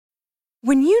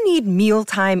When you need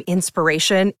mealtime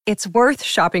inspiration, it's worth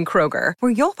shopping Kroger,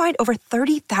 where you'll find over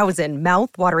 30,000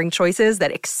 mouth-watering choices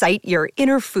that excite your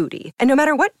inner foodie. And no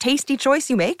matter what tasty choice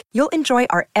you make, you'll enjoy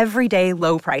our everyday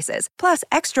low prices, plus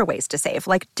extra ways to save,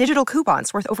 like digital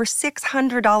coupons worth over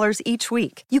 $600 each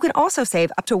week. You can also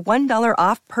save up to $1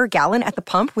 off per gallon at the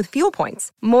pump with fuel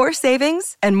points. More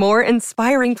savings and more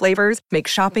inspiring flavors make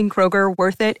shopping Kroger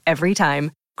worth it every time.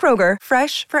 Kroger,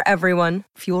 fresh for everyone.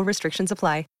 Fuel restrictions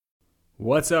apply.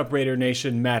 What's up, Raider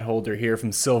Nation? Matt Holder here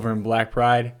from Silver and Black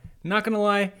Pride. Not gonna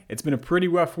lie, it's been a pretty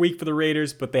rough week for the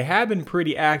Raiders, but they have been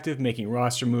pretty active, making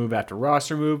roster move after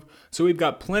roster move, so we've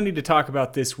got plenty to talk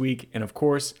about this week, and of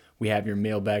course, we have your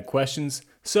mailbag questions,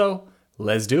 so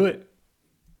let's do it.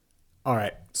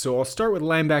 Alright, so I'll start with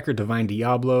linebacker Divine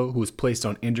Deablo, who was placed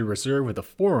on injured reserve with a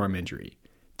forearm injury.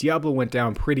 Deablo went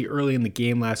down pretty early in the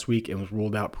game last week and was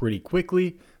ruled out pretty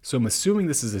quickly, so I'm assuming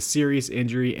this is a serious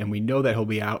injury, and we know that he'll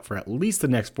be out for at least the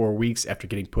next 4 weeks after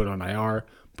getting put on IR,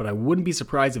 but I wouldn't be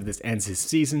surprised if this ends his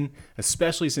season,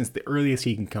 especially since the earliest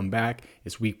he can come back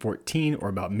is week 14 or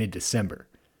about mid-December.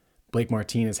 Blake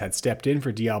Martinez had stepped in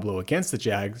for Deablo against the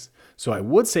Jags, so I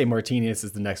would say Martinez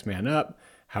is the next man up.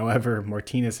 However,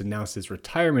 Martinez announced his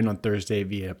retirement on Thursday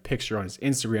via a picture on his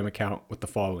Instagram account with the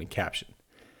following caption: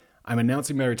 "I'm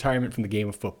announcing my retirement from the game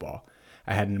of football.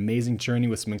 I had an amazing journey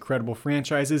with some incredible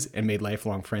franchises and made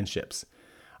lifelong friendships.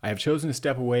 I have chosen to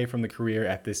step away from the career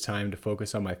at this time to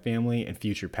focus on my family and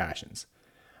future passions.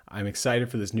 I'm excited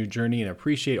for this new journey and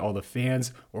appreciate all the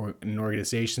fans and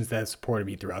organizations that have supported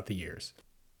me throughout the years."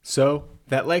 So,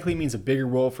 that likely means a bigger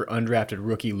role for undrafted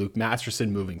rookie Luke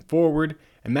Masterson moving forward,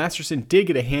 and Masterson did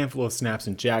get a handful of snaps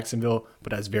in Jacksonville,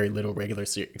 but has very little regular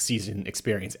season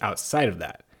experience outside of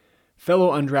that.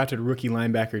 Fellow undrafted rookie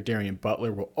linebacker Darian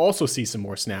Butler will also see some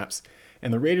more snaps,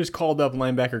 and the Raiders called up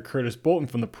linebacker Curtis Bolton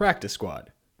from the practice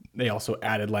squad. They also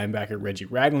added linebacker Reggie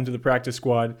Ragland to the practice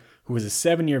squad, who is a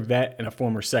 7-year vet and a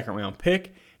former second-round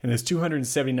pick, and has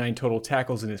 279 total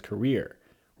tackles in his career.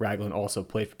 Ragland also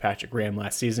played for Patrick Graham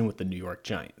last season with the New York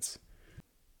Giants.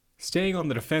 Staying on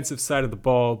the defensive side of the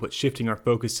ball, but shifting our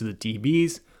focus to the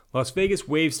DBs, Las Vegas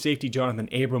waived safety Jonathan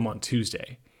Abram on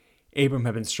Tuesday. Abram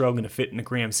had been struggling to fit in the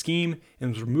Graham scheme and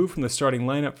was removed from the starting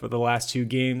lineup for the last 2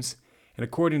 games. And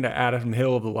according to Adam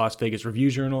Hill of the Las Vegas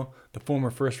Review-Journal, the former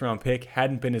first-round pick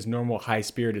hadn't been his normal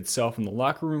high-spirited self in the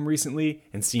locker room recently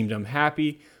and seemed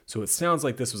unhappy, so it sounds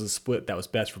like this was a split that was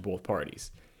best for both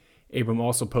parties. Abram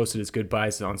also posted his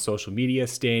goodbyes on social media,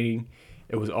 stating,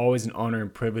 "It was always an honor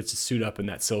and privilege to suit up in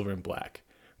that silver and black.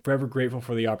 Forever grateful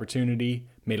for the opportunity,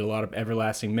 made a lot of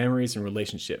everlasting memories and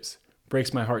relationships.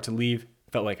 Breaks my heart to leave.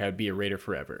 Felt like I would be a Raider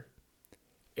forever."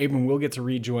 Abram will get to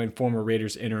rejoin former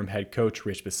Raiders interim head coach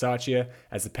Rich Bisaccia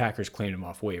as the Packers claimed him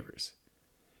off waivers.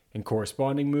 In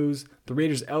corresponding moves, the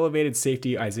Raiders elevated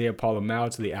safety Isaiah Pola-Mao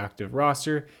to the active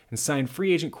roster and signed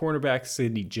free agent cornerback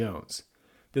Sidney Jones.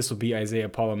 This will be Isaiah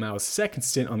Pola-Mao's second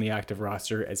stint on the active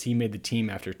roster as he made the team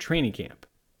after training camp.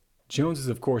 Jones is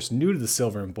of course new to the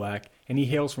Silver and Black, and he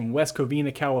hails from West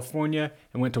Covina, California,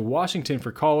 and went to Washington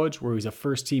for college, where he was a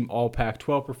first-team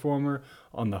All-Pac-12 performer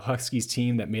on the Huskies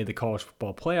team that made the college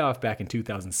football playoff back in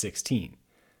 2016.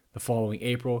 The following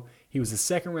April, he was a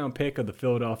second-round pick of the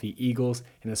Philadelphia Eagles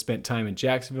and has spent time in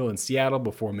Jacksonville and Seattle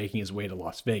before making his way to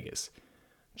Las Vegas.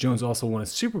 Jones also won a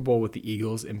Super Bowl with the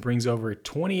Eagles and brings over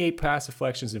 28 pass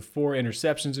deflections and 4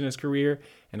 interceptions in his career,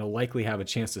 and will likely have a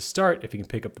chance to start if he can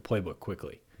pick up the playbook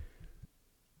quickly.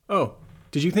 Oh,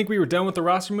 did you think we were done with the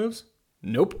roster moves?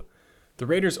 Nope. The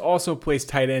Raiders also placed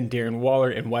tight end Darren Waller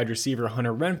and wide receiver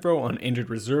Hunter Renfrow on injured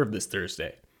reserve this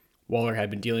Thursday. Waller had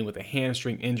been dealing with a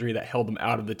hamstring injury that held him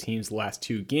out of the team's last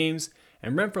 2 games,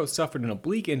 and Renfrow suffered an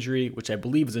oblique injury, which I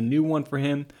believe is a new one for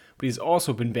him, but he's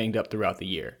also been banged up throughout the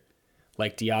year.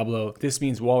 Like Deablo, this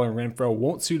means Waller and Renfrow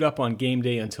won't suit up on game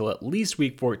day until at least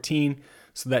week 14,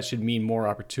 so that should mean more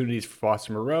opportunities for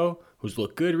Foster Moreau, who's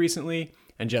looked good recently,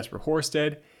 and Jesper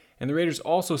Horsted, and the Raiders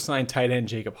also signed tight end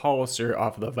Jacob Hollister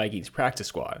off of the Vikings practice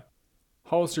squad.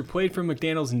 Hollister played for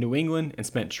McDaniels in New England and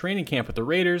spent training camp with the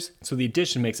Raiders, so the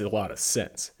addition makes a lot of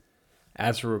sense.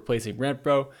 As for replacing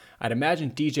Renfrow, I'd imagine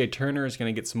DJ Turner is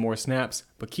going to get some more snaps,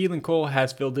 but Keelan Cole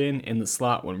has filled in the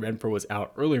slot when Renfrow was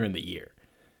out earlier in the year.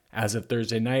 As of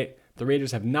Thursday night, the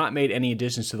Raiders have not made any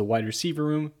additions to the wide receiver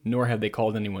room, nor have they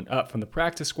called anyone up from the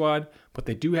practice squad, but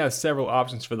they do have several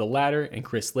options for the latter in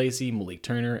Chris Lacey, Malik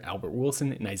Turner, Albert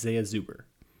Wilson, and Isaiah Zuber.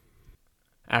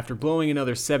 After blowing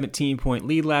another 17-point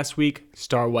lead last week,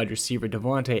 star wide receiver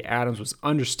Davante Adams was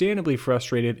understandably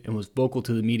frustrated and was vocal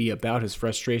to the media about his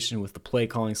frustration with the play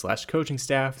calling / coaching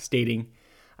staff, stating,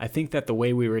 "I think that the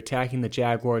way we were attacking the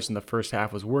Jaguars in the first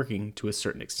half was working to a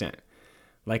certain extent.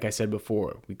 Like I said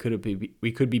before, we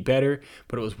could be better,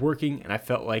 but it was working, and I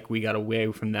felt like we got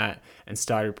away from that and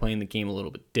started playing the game a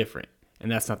little bit different, and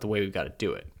that's not the way we've got to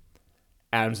do it.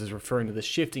 Adams is referring to the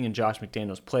shifting in Josh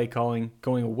McDaniels' play calling,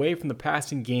 going away from the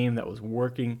passing game that was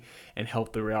working and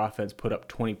helped the offense put up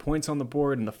 20 points on the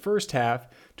board in the first half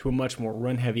to a much more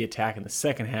run-heavy attack in the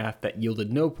second half that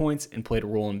yielded no points and played a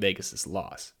role in Vegas'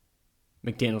 loss.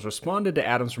 McDaniels responded to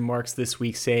Adams' remarks this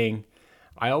week saying,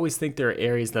 "I always think there are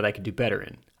areas that I could do better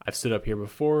in. I've stood up here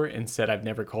before and said I've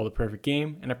never called a perfect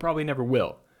game, and I probably never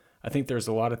will. I think there's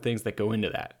a lot of things that go into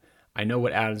that. I know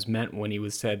what Adams meant when he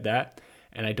said that,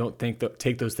 and I don't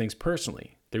take those things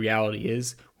personally. The reality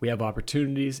is we have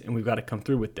opportunities and we've got to come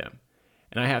through with them.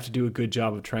 And I have to do a good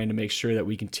job of trying to make sure that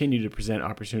we continue to present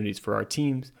opportunities for our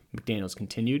teams," McDaniels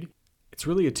continued. It's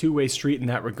really a two-way street in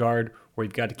that regard, where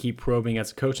you've got to keep probing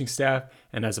as a coaching staff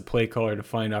and as a play caller to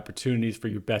find opportunities for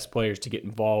your best players to get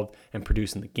involved and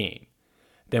produce in the game.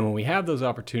 Then when we have those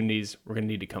opportunities, we're going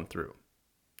to need to come through.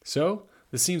 So,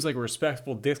 this seems like a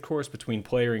respectful discourse between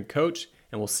player and coach,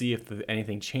 and we'll see if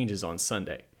anything changes on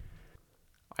Sunday.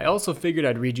 I also figured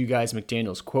I'd read you guys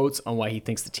McDaniels' quotes on why he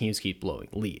thinks the teams keep blowing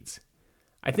leads.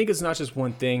 "I think it's not just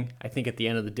one thing. I think at the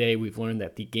end of the day, we've learned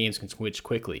that the games can switch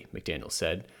quickly," McDaniels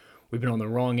said. "We've been on the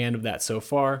wrong end of that so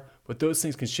far, but those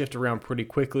things can shift around pretty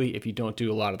quickly if you don't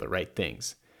do a lot of the right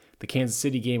things. The Kansas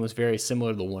City game was very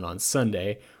similar to the one on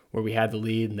Sunday, where we had the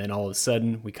lead and then all of a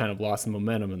sudden we kind of lost the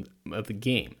momentum of the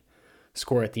game.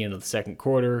 Score at the end of the second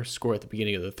quarter, score at the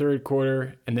beginning of the third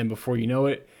quarter, and then before you know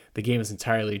it, the game is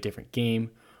entirely a different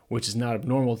game, which is not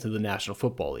abnormal to the National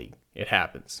Football League. It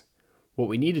happens. What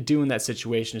we need to do in that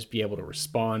situation is be able to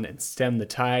respond and stem the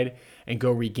tide and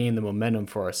go regain the momentum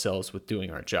for ourselves with doing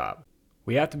our job.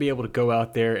 We have to be able to go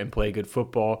out there and play good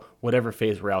football, whatever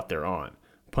phase we're out there on.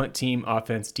 Punt team,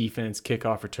 offense, defense,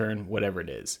 kickoff return, whatever it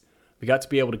is. We got to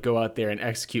be able to go out there and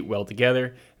execute well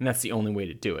together, and that's the only way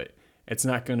to do it. It's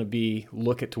not going to be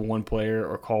look at to one player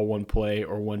or call one play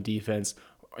or one defense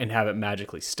and have it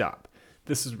magically stop.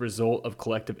 This is a result of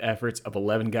collective efforts of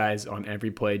 11 guys on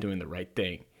every play doing the right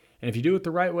thing. And if you do it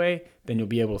the right way, then you'll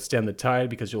be able to stem the tide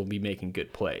because you'll be making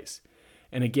good plays.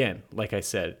 And again, like I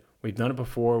said, we've done it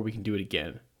before, we can do it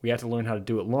again. We have to learn how to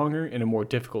do it longer and in more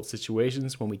difficult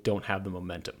situations when we don't have the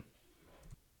momentum.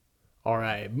 All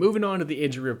right, moving on to the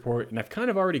injury report, and I've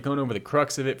kind of already gone over the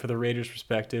crux of it for the Raiders'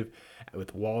 perspective,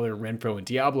 with Waller, Renfrow, and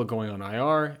Diablo going on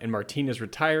IR, and Martinez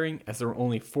retiring, as there are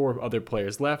only 4 other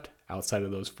players left, outside of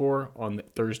those 4, on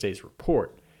Thursday's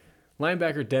report.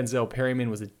 Linebacker Denzel Perryman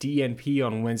was a DNP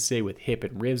on Wednesday with hip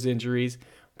and ribs injuries,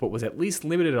 but was at least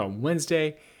limited on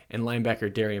Wednesday, and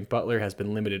linebacker Darian Butler has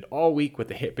been limited all week with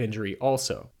a hip injury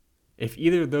also. If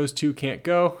either of those two can't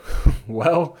go,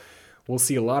 well, we'll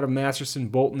see a lot of Masterson,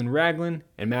 Bolton, and Ragland,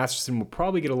 and Masterson will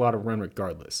probably get a lot of run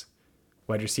regardless.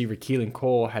 Wide receiver Keelan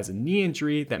Cole has a knee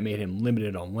injury that made him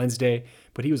limited on Wednesday,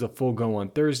 but he was a full go on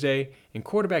Thursday, and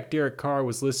quarterback Derek Carr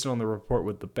was listed on the report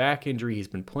with the back injury he's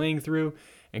been playing through,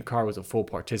 and Carr was a full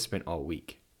participant all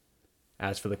week.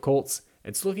 As for the Colts,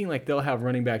 it's looking like they'll have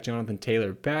running back Jonathan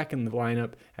Taylor back in the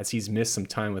lineup as he's missed some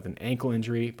time with an ankle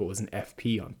injury but was an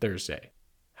FP on Thursday.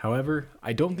 However,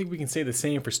 I don't think we can say the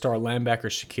same for star linebacker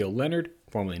Shaquille Leonard,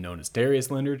 formerly known as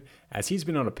Darius Leonard, as he's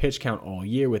been on a pitch count all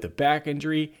year with a back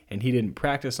injury and he didn't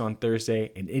practice on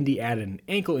Thursday, and Indy added an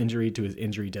ankle injury to his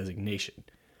injury designation.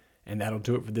 And that'll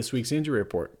do it for this week's injury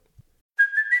report.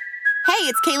 Hey,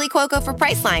 it's Kaylee Cuoco for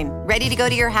Priceline. Ready to go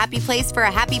to your happy place for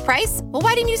a happy price? Well,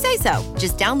 why didn't you say so?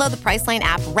 Just download the Priceline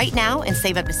app right now and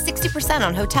save up to 60%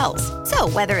 on hotels. So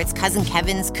whether it's Cousin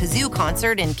Kevin's Kazoo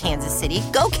Concert in Kansas City,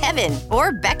 go Kevin,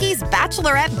 or Becky's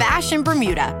Bachelorette Bash in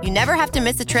Bermuda, you never have to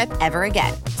miss a trip ever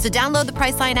again. So download the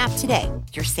Priceline app today.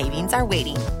 Your savings are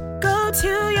waiting. Go to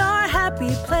your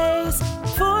happy place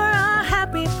for a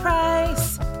happy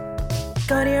price.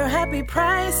 Go to your happy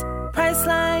price,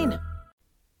 Priceline.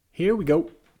 Here we go.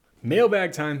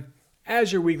 Mailbag time.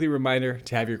 As your weekly reminder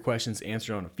to have your questions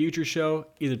answered on a future show,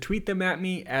 either tweet them at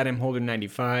me,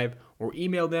 AdamHolder95, or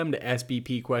email them to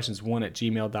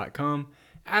sbpquestions1@gmail.com,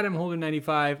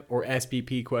 AdamHolder95, or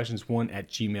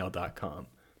sbpquestions1@gmail.com.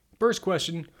 First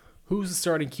question, who's the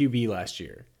starting QB last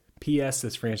year? P.S.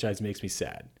 This franchise makes me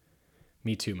sad.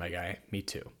 Me too, my guy. Me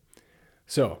too.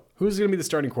 So, who's going to be the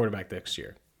starting quarterback next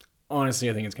year? Honestly,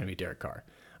 I think it's going to be Derek Carr.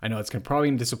 I know it's probably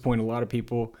going to disappoint a lot of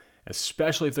people,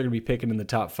 especially if they're going to be picking in the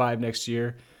top 5 next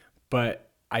year. But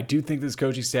I do think this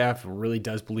coaching staff really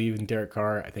does believe in Derek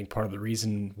Carr. I think part of the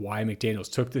reason why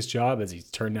McDaniels took this job, as he's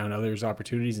turned down others'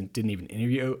 opportunities and didn't even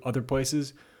interview other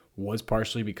places, was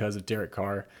partially because of Derek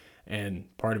Carr. And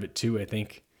part of it too, I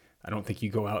think I don't think you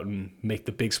go out and make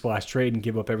the big splash trade and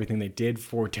give up everything they did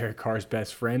for Derek Carr's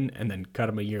best friend and then cut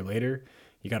him a year later.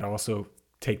 You got to also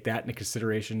take that into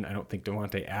consideration. I don't think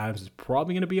Davante Adams is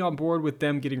probably going to be on board with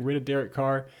them getting rid of Derek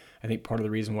Carr. I think part of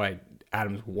the reason why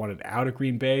Adams wanted out of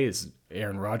Green Bay is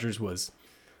Aaron Rodgers was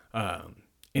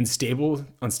unstable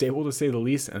to say the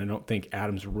least, and I don't think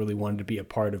Adams really wanted to be a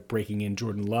part of breaking in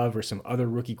Jordan Love or some other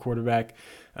rookie quarterback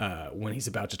when he's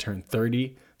about to turn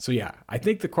 30. So yeah, I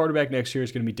think the quarterback next year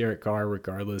is going to be Derek Carr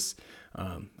regardless.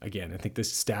 Again, I think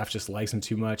this staff just likes him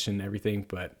too much and everything,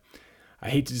 but I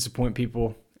hate to disappoint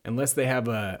people. Unless they have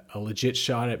a legit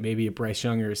shot at maybe a Bryce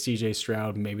Young or a CJ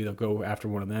Stroud, maybe they'll go after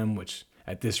one of them, which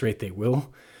at this rate they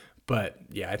will. But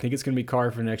yeah, I think it's going to be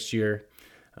Carr for next year,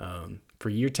 for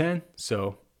year 10.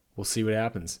 So we'll see what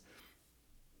happens.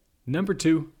 Number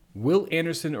 2, Will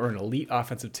Anderson or an elite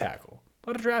offensive tackle? A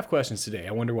lot of draft questions today.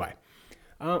 I wonder why.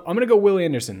 I'm going to go Will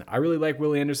Anderson. I really like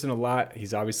Will Anderson a lot.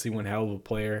 He's obviously one hell of a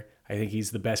player. I think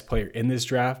he's the best player in this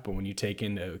draft, but when you take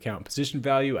into account position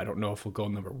value, I don't know if he'll go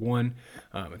number 1.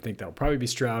 I think that'll probably be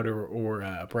Stroud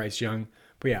or Bryce Young.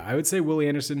 But yeah, I would say Will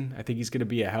Anderson. I think he's going to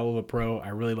be a hell of a pro. I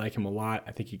really like him a lot.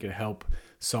 I think he could help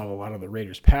solve a lot of the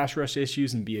Raiders' pass rush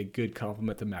issues and be a good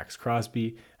complement to Max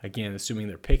Crosby. Again, assuming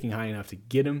they're picking high enough to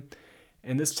get him.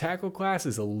 And this tackle class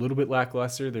is a little bit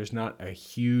lackluster. There's not a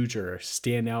huge or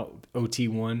standout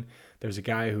OT1. There's a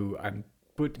guy who I'm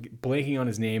blanking on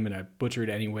his name, and I butchered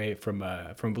it anyway, from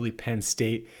I believe Penn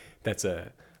State. That's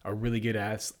a really good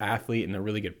athlete and a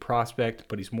really good prospect,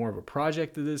 but he's more of a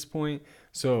project at this point.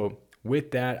 So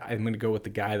with that, I'm going to go with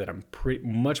the guy that I'm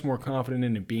much more confident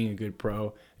in being a good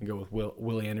pro, and go with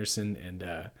Will Anderson.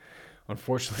 And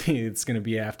unfortunately, it's going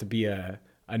to have to be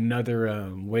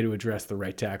another way to address the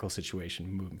right tackle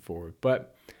situation moving forward.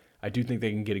 But I do think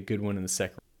they can get a good one in the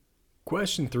second.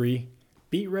 Question 3.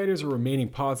 Beat writers are remaining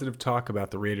positive talk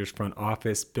about the Raiders front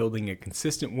office building a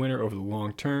consistent winner over the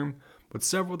long term, but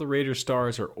several of the Raiders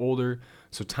stars are older,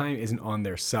 so time isn't on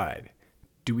their side.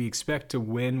 Do we expect to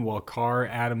win while Carr,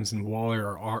 Adams, and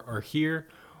Waller are here,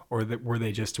 or were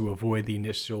they just to avoid the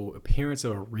initial appearance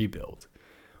of a rebuild?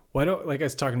 Well, like I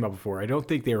was talking about before, I don't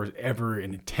think there was ever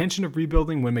an intention of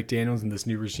rebuilding when McDaniels and this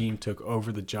new regime took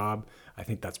over the job. I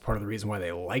think that's part of the reason why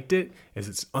they liked it, is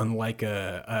it's unlike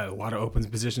a lot of open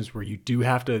positions where you do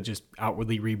have to just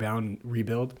outwardly rebound and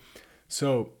rebuild.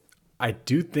 So I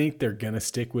do think they're going to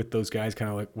stick with those guys,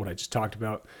 kind of like what I just talked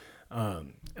about.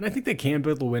 And I think they can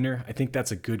build a winner. I think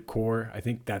that's a good core. I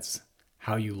think that's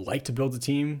how you like to build a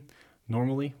team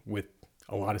normally, with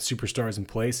a lot of superstars in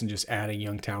place and just adding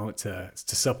young talent to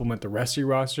supplement the rest of your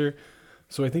roster.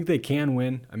 So I think they can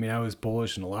win. I mean, I was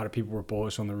bullish, and a lot of people were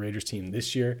bullish on the Raiders team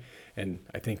this year. And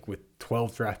I think with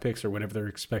 12 draft picks or whatever they're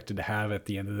expected to have at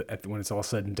the end of when it's all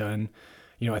said and done,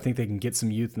 I think they can get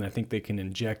some youth, and I think they can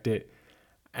inject it.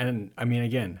 And I mean,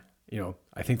 again,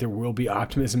 I think there will be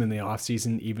optimism in the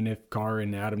offseason, even if Carr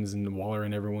and Adams and Waller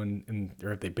and everyone,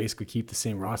 or if they basically keep the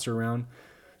same roster around.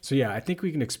 So yeah, I think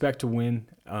we can expect to win.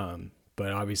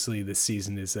 But obviously this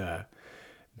season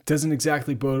doesn't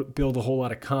exactly build a whole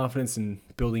lot of confidence in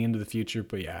building into the future.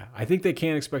 But yeah, I think they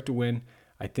can expect to win.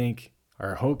 I think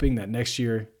are hoping that next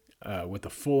year, with the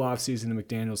full offseason in the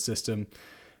McDaniels system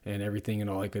and everything and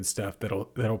all that good stuff,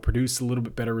 that'll produce a little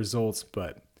bit better results.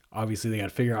 But obviously they got to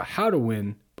figure out how to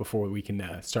win before we can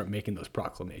start making those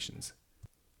proclamations.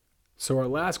 So our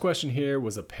last question here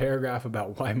was a paragraph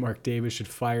about why Mark Davis should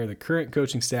fire the current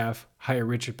coaching staff, hire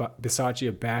Richard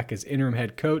Bisaccia back as interim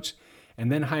head coach,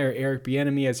 and then hire Eric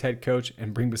Bieniemy as head coach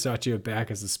and bring Bisaccia back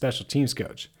as the special teams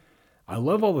coach. I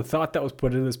love all the thought that was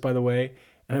put into this, by the way,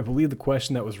 and I believe the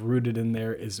question that was rooted in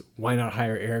there is why not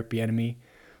hire Eric Bieniemy?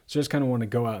 So I just kind of want to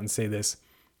go out and say this.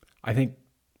 I think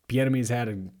Bieniemy's had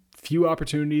a few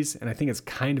opportunities, and I think it's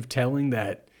kind of telling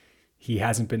that he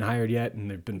hasn't been hired yet, and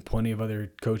there have been plenty of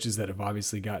other coaches that have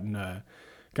obviously gotten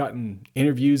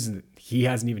interviews that he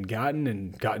hasn't even gotten,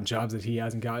 and gotten jobs that he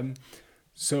hasn't gotten.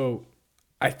 So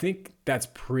I think that's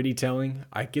pretty telling.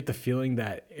 I get the feeling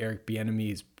that Eric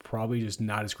Bieniemy is probably just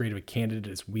not as great of a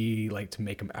candidate as we like to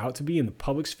make him out to be in the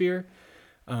public sphere.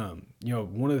 One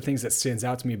of the things that stands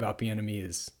out to me about Bieniemy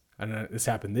is, I don't know, this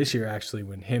happened this year actually,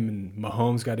 when him and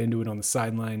Mahomes got into it on the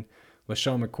sideline.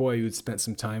 LaShawn McCoy, who had spent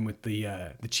some time with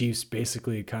the Chiefs,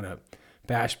 basically kind of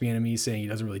bashed Bieniemy, saying he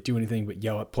doesn't really do anything but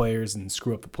yell at players and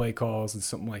screw up the play calls and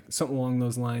something along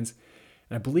those lines.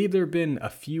 And I believe there have been a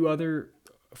few other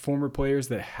former players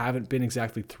that haven't been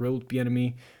exactly thrilled with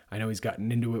Bieniemy. I know he's gotten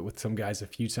into it with some guys a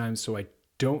few times, so I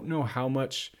don't know how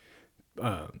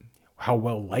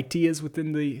well liked he is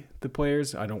within the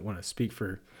players. I don't want to speak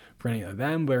for any of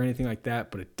them or anything like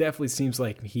that, but it definitely seems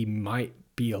like he might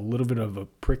be a little bit of a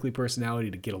prickly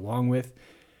personality to get along with.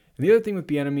 And the other thing with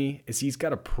Bieniemy is he's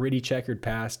got a pretty checkered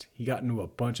past. He got into a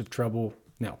bunch of trouble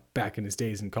now back in his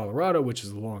days in Colorado, which is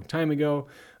a long time ago.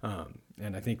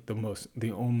 And I think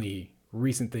the only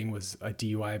recent thing was a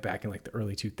DUI back in like the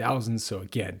early 2000s. So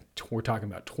again, we're talking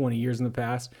about 20 years in the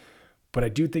past. But I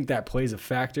do think that plays a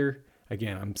factor.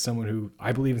 Again, I'm someone who,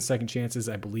 I believe in second chances.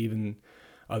 I believe in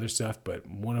other stuff. But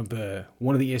one of the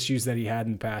issues that he had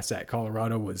in the past at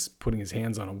Colorado was putting his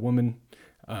hands on a woman,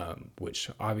 which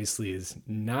obviously is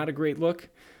not a great look,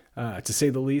 to say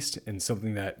the least, and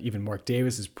something that even Mark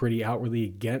Davis is pretty outwardly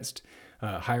against,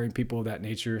 hiring people of that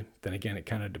nature. Then again, it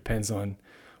kind of depends on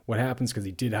what happens, because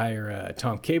he did hire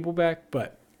Tom Cable back.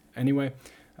 But anyway,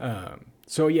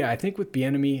 so yeah, I think with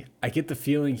Bieniemy, I get the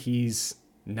feeling he's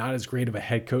not as great of a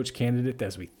head coach candidate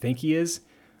as we think he is.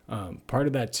 Part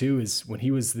of that too is when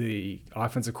he was the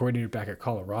offensive coordinator back at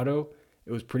Colorado,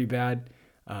 it was pretty bad.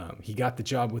 He got the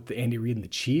job with the Andy Reid and the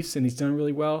Chiefs, and he's done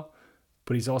really well.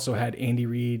 But he's also had Andy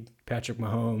Reid, Patrick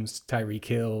Mahomes, Tyreek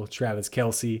Hill, Travis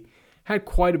Kelce, had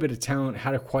quite a bit of talent,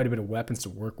 had quite a bit of weapons to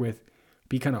work with.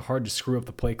 Be kind of hard to screw up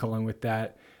the play calling with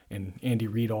that. And Andy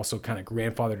Reid also kind of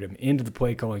grandfathered him into the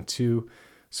play calling too.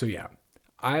 So yeah,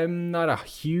 I'm not a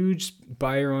huge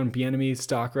buyer on Bieniemy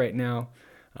stock right now.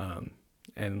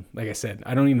 And like I said,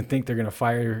 I don't even think they're going to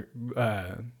fire.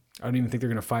 I don't even think they're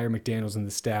going to fire McDaniels and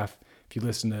the staff. If you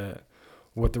listen to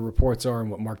what the reports are and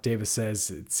what Mark Davis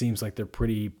says, it seems like they're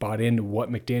pretty bought into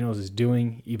what McDaniels is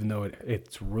doing, even though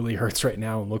it really hurts right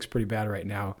now and looks pretty bad right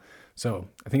now. So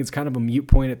I think it's kind of a moot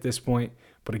point at this point.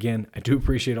 But again, I do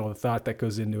appreciate all the thought that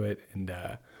goes into it. And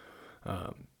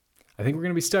I think we're going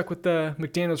to be stuck with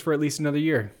McDaniels for at least another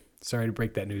year. Sorry to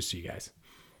break that news to you guys.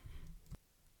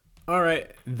 All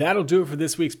right, that'll do it for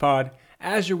this week's pod.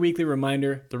 As your weekly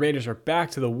reminder, the Raiders are back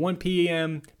to the 1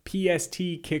 p.m.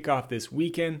 PST kickoff this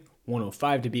weekend,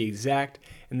 1:05 to be exact,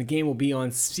 and the game will be on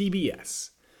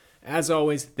CBS. As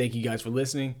always, thank you guys for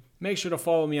listening. Make sure to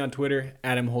follow me on Twitter,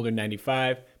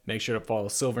 AdamHolder95. Make sure to follow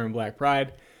Silver and Black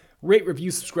Pride. Rate,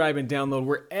 review, subscribe, and download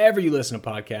wherever you listen to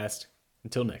podcasts.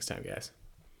 Until next time, guys.